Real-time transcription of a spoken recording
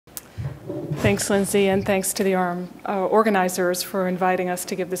Thanks, Lindsay, and thanks to the organizers for inviting us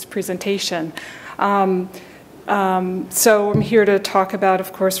to give this presentation. So I'm here to talk about,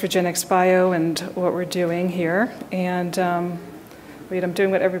 of course, Regenxbio and what we're doing here. And wait, I'm doing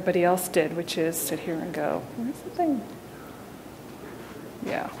what everybody else did, which is sit here and go, where's the thing?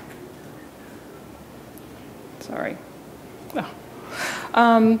 Yeah. Sorry. Oh.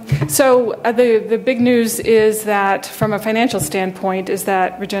 So the big news is that, from a financial standpoint, is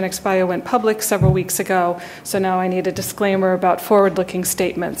that Regenxbio went public several weeks ago. So now I need a disclaimer about forward-looking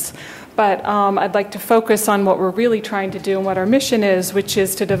statements. But I'd like to focus on what we're really trying to do and what our mission is, which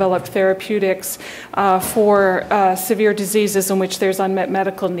is to develop therapeutics for severe diseases in which there's unmet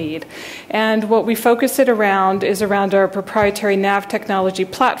medical need. And what we focus it around is around our proprietary NAV technology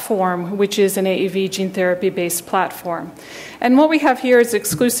platform, which is an AAV gene therapy-based platform. And what we have here is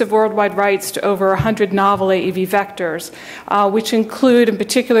exclusive worldwide rights to over 100 novel AAV vectors, which include, in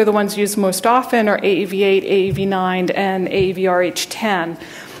particular, the ones used most often are AAV8, AAV9, and AAVrh10.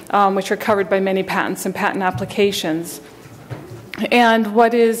 Which are covered by many patents and patent applications. And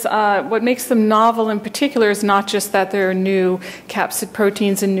what makes them novel in particular is not just that there are new capsid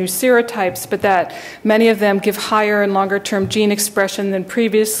proteins and new serotypes, but that many of them give higher and longer-term gene expression than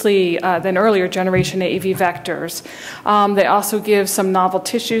earlier generation AAV vectors. They also give some novel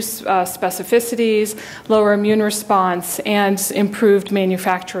tissue specificities, lower immune response, and improved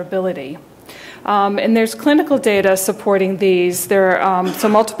manufacturability. And there's clinical data supporting these. So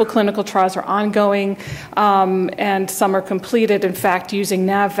multiple clinical trials are ongoing, and some are completed, in fact, using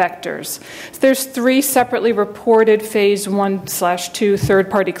NAV vectors. So there's 3 separately reported phase 1/2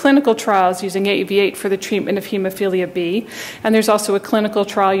 third-party clinical trials using AAV8 for the treatment of hemophilia B. And there's also a clinical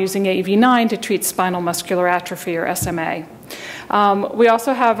trial using AAV9 to treat spinal muscular atrophy, or SMA. We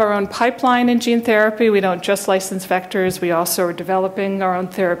also have our own pipeline in gene therapy. We don't just license vectors. We also are developing our own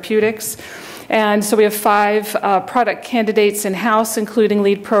therapeutics. And so we have 5 product candidates in-house, including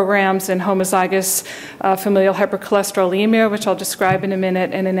lead programs in homozygous familial hypercholesterolemia, which I'll describe in a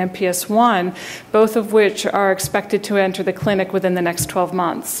minute, and in MPS I, both of which are expected to enter the clinic within the next 12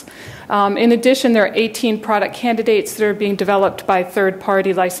 months. In addition, there are 18 product candidates that are being developed by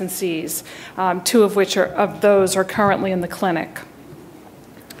third-party licensees, 2 of which of those are currently in the clinic.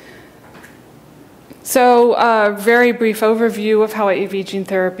 So a very brief overview of how AAV gene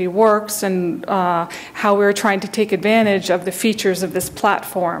therapy works and how we're trying to take advantage of the features of this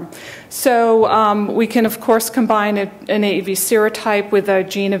platform. So we can, of course, combine an AAV serotype with a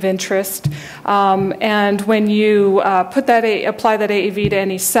gene of interest. And when you apply that AAV to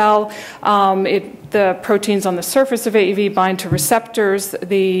any cell, the proteins on the surface of AAV bind to receptors.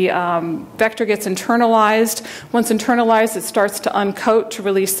 The vector gets internalized. Once internalized, it starts to uncoat to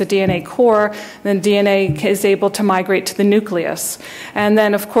release the DNA core. Then DNA is able to migrate to the nucleus. And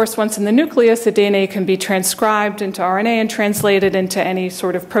then, of course, once in the nucleus, the DNA can be transcribed into RNA and translated into any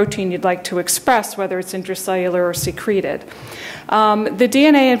sort of protein you'd like to express, whether it's intracellular or secreted. The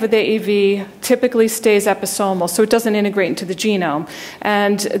DNA with AAV typically stays episomal, so it doesn't integrate into the genome.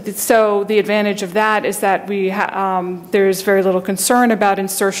 And so the advantage of that is that there's very little concern about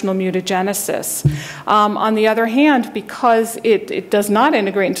insertional mutagenesis. On the other hand, because it does not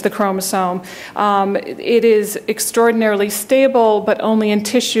integrate into the chromosome, it is extraordinarily stable, but only in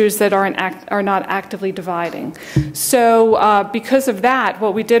tissues that are not actively dividing. So because of that,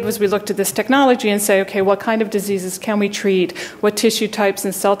 what we did was we looked at this technology and say, okay, what kind of diseases can we treat? What tissue types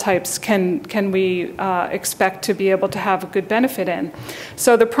and cell types can we expect to be able to have a good benefit in?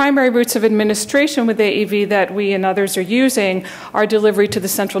 So the primary routes of administration with AAV that we and others are using are delivery to the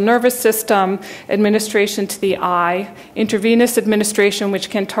central nervous system, administration to the eye, intravenous administration, which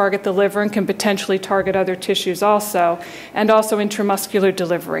can target the liver and can potentially target other tissues also, and also intramuscular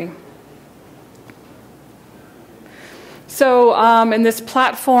delivery. So in this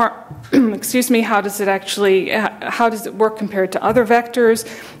platform, excuse me, how does it work compared to other vectors?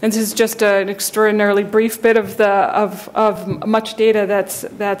 And this is just an extraordinarily brief bit of much data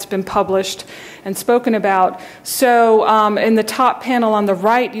that's been published and spoken about. So in the top panel on the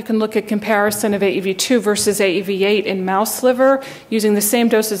right, you can look at comparison of AAV2 versus AAV8 in mouse liver using the same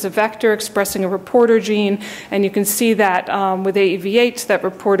doses of vector expressing a reporter gene. And you can see that with AAV8, that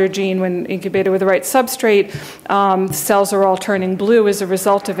reporter gene, when incubated with the right substrate, cells are all turning blue as a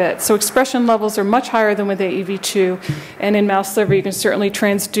result of it. So expression levels are much higher than with AAV2. And in mouse liver, you can certainly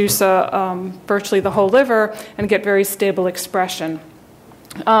transduce virtually the whole liver and get very stable expression.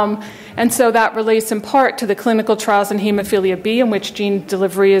 And so that relates in part to the clinical trials in hemophilia B, in which gene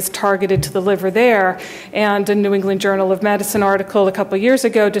delivery is targeted to the liver there. And a New England Journal of Medicine article a couple years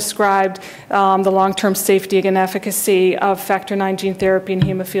ago described the long-term safety and efficacy of factor IX gene therapy in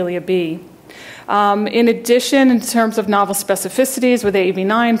hemophilia B. In addition, in terms of novel specificities with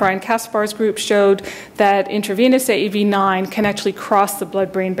AAV9, Brian Kaspar's group showed that intravenous AAV9 can actually cross the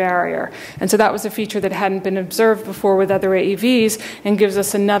blood-brain barrier. And so that was a feature that hadn't been observed before with other AAVs and gives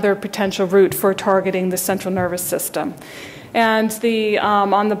us another potential route for targeting the central nervous system. And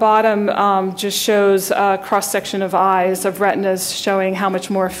on the bottom just shows a cross-section of eyes, of retinas, showing how much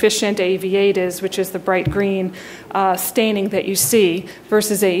more efficient AAV8 is, which is the bright green staining that you see,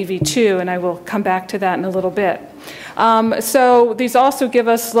 versus AAV2, and I will come back to that in a little bit. So these also give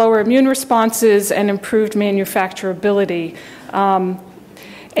us lower immune responses and improved manufacturability.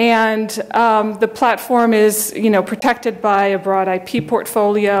 The platform is, protected by a broad IP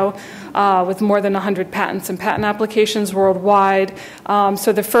portfolio with more than 100 patents and patent applications worldwide.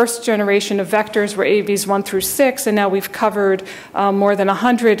 So the first generation of vectors were AAVs 1 through 6, and now we've covered more than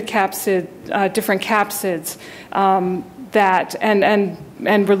 100 different capsids and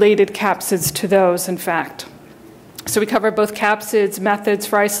related capsids to those, in fact. So we cover both capsids, methods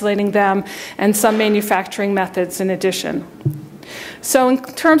for isolating them, and some manufacturing methods in addition. So in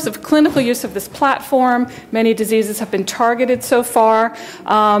terms of clinical use of this platform, many diseases have been targeted so far,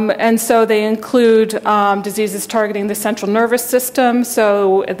 and so they include diseases targeting the central nervous system,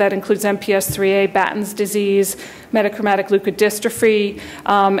 so that includes MPS IIIA, Batten's disease, metachromatic leukodystrophy,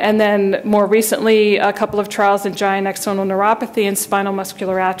 and then more recently a couple of trials in giant axonal neuropathy and spinal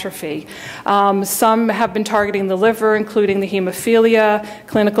muscular atrophy. Some have been targeting the liver, including the hemophilia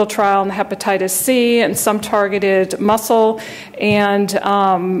clinical trial and the hepatitis C, and some targeted muscle, and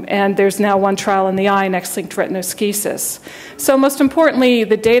there's now one trial in the eye in X-linked retinoschisis. So most importantly,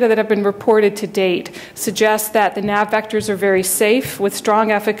 the data that have been reported to date suggests that the NAV vectors are very safe, with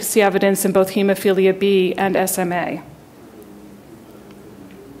strong efficacy evidence in both hemophilia B and SMA.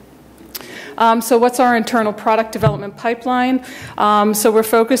 So what's our internal product development pipeline? So we're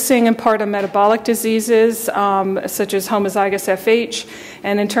focusing in part on metabolic diseases, such as homozygous FH,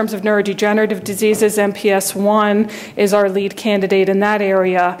 and in terms of neurodegenerative diseases, MPS I is our lead candidate in that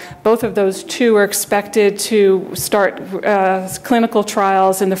area. Both of those two are expected to start clinical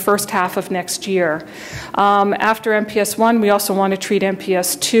trials in the first half of next year. After MPS I, we also want to treat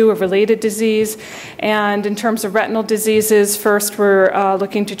MPS II, a related disease. And in terms of retinal diseases, first we're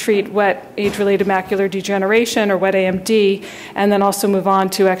looking to treat wet age-related macular degeneration, or wet AMD, and then also move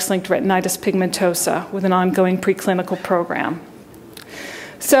on to X-linked retinitis pigmentosa with an ongoing preclinical program.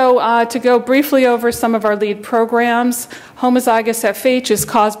 So to go briefly over some of our lead programs, homozygous FH is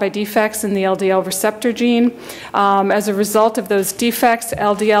caused by defects in the LDL receptor gene. As a result of those defects,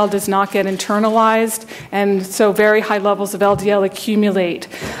 LDL does not get internalized, and so very high levels of LDL accumulate,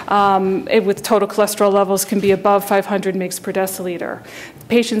 with total cholesterol levels can be above 500 mg per deciliter.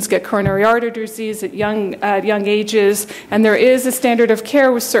 Patients get coronary artery disease at young ages, and there is a standard of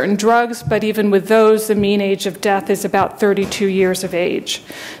care with certain drugs, but even with those, the mean age of death is about 32 years of age.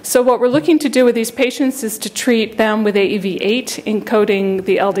 So what we're looking to do with these patients is to treat them with AAV8 encoding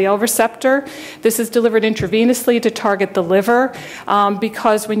the LDL receptor. This is delivered intravenously to target the liver,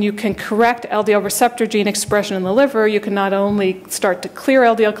 because when you can correct LDL receptor gene expression in the liver, you can not only start to clear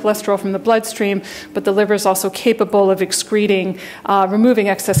LDL cholesterol from the bloodstream, but the liver is also capable of excreting, removing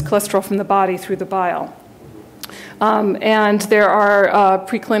excess cholesterol from the body through the bile. And there are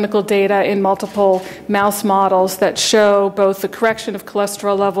preclinical data in multiple mouse models that show both the correction of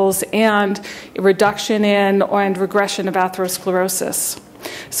cholesterol levels and reduction in and regression of atherosclerosis.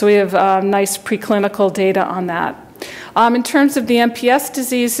 So we have nice preclinical data on that. In terms of the MPS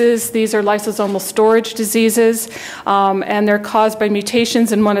diseases, these are lysosomal storage diseases, and they're caused by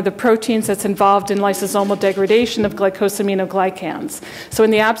mutations in one of the proteins that's involved in lysosomal degradation of glycosaminoglycans. So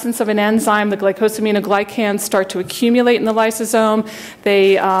in the absence of an enzyme, the glycosaminoglycans start to accumulate in the lysosome,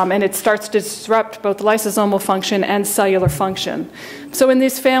 and it starts to disrupt both lysosomal function and cellular function. So in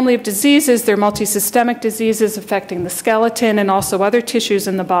this family of diseases, they're multisystemic diseases affecting the skeleton and also other tissues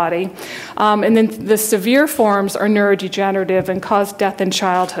in the body. And then the severe forms are neurodegenerative and cause death in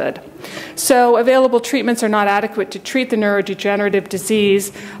childhood. So available treatments are not adequate to treat the neurodegenerative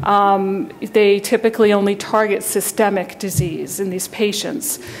disease. They typically only target systemic disease in these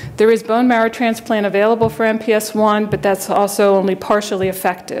patients. There is bone marrow transplant available for MPS I, but that's also only partially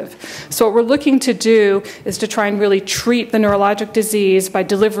effective. So what we're looking to do is to try and really treat the neurologic disease by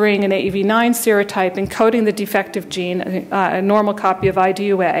delivering an AAV9 serotype, encoding the defective gene, a normal copy of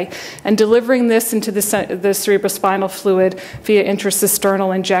IDUA, and delivering this into the cerebrospinal fluid via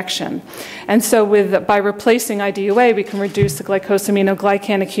intracisternal injection. And so by replacing IDUA, we can reduce the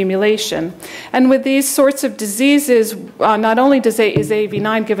glycosaminoglycan accumulation. And with these sorts of diseases, not only is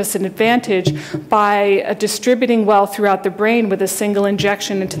AAV9 give us an advantage by distributing well throughout the brain with a single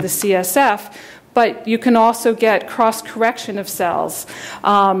injection into the CSF, but you can also get cross-correction of cells.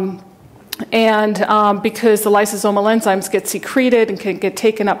 Because the lysosomal enzymes get secreted and can get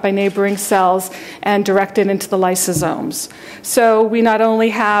taken up by neighboring cells and directed into the lysosomes. So we not only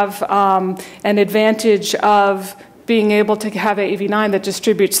have an advantage of being able to have AAV9 that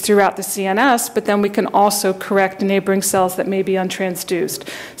distributes throughout the CNS, but then we can also correct neighboring cells that may be untransduced.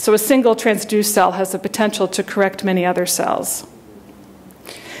 So a single transduced cell has the potential to correct many other cells.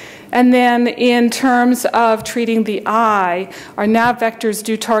 And then in terms of treating the eye, our NAV vectors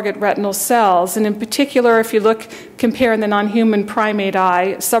do target retinal cells. And in particular, if you compare in the non-human primate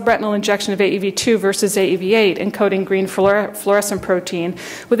eye, subretinal injection of AAV2 versus AAV8 encoding green fluorescent protein.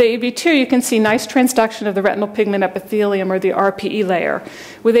 With AAV2, you can see nice transduction of the retinal pigment epithelium, or the RPE layer.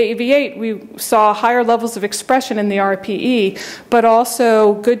 With AAV8, we saw higher levels of expression in the RPE, but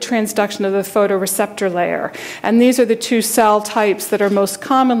also good transduction of the photoreceptor layer. And these are the two cell types that are most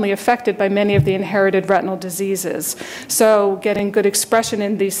commonly affected by many of the inherited retinal diseases. So getting good expression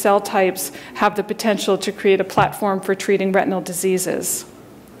in these cell types have the potential to create a platform for treating retinal diseases.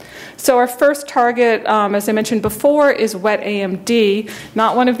 So our first target, as I mentioned before, is wet AMD,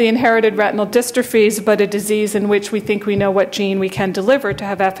 not one of the inherited retinal dystrophies, but a disease in which we think we know what gene we can deliver to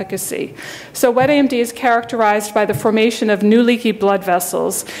have efficacy. So wet AMD is characterized by the formation of new leaky blood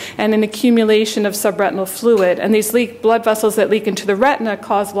vessels and an accumulation of subretinal fluid. And these blood vessels that leak into the retina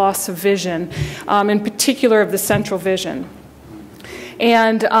cause loss of vision, in particular of the central vision.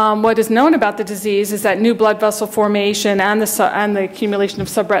 And what is known about the disease is that new blood vessel formation and the accumulation of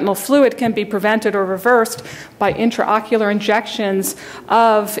subretinal fluid can be prevented or reversed by intraocular injections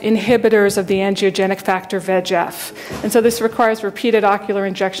of inhibitors of the angiogenic factor VEGF. And so this requires repeated ocular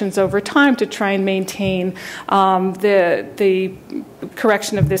injections over time to try and maintain the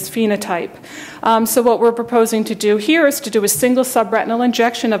correction of this phenotype. So what we're proposing to do here is to do a single subretinal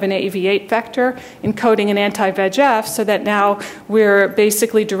injection of an AAV8 vector encoding an anti-VEGF, so that now we're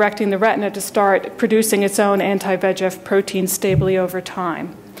basically directing the retina to start producing its own anti-VEGF protein stably over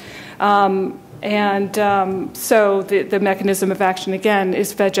time. So the mechanism of action, again,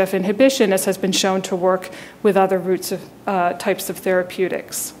 is VEGF inhibition, as has been shown to work with other routes of types of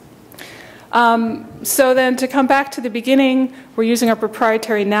therapeutics. So then to come back to the beginning, we're using our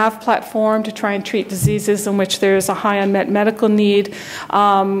proprietary NAV platform to try and treat diseases in which there's a high unmet medical need.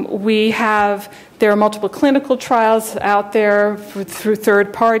 There are multiple clinical trials out there through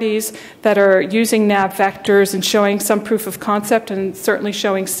third parties that are using NAV vectors and showing some proof of concept and certainly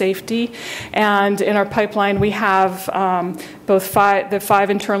showing safety. And in our pipeline, we have both the 5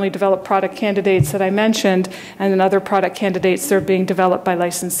 internally developed product candidates that I mentioned, and then other product candidates that are being developed by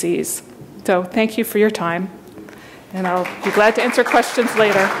licensees. So thank you for your time, and I'll be glad to answer questions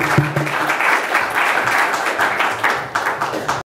later.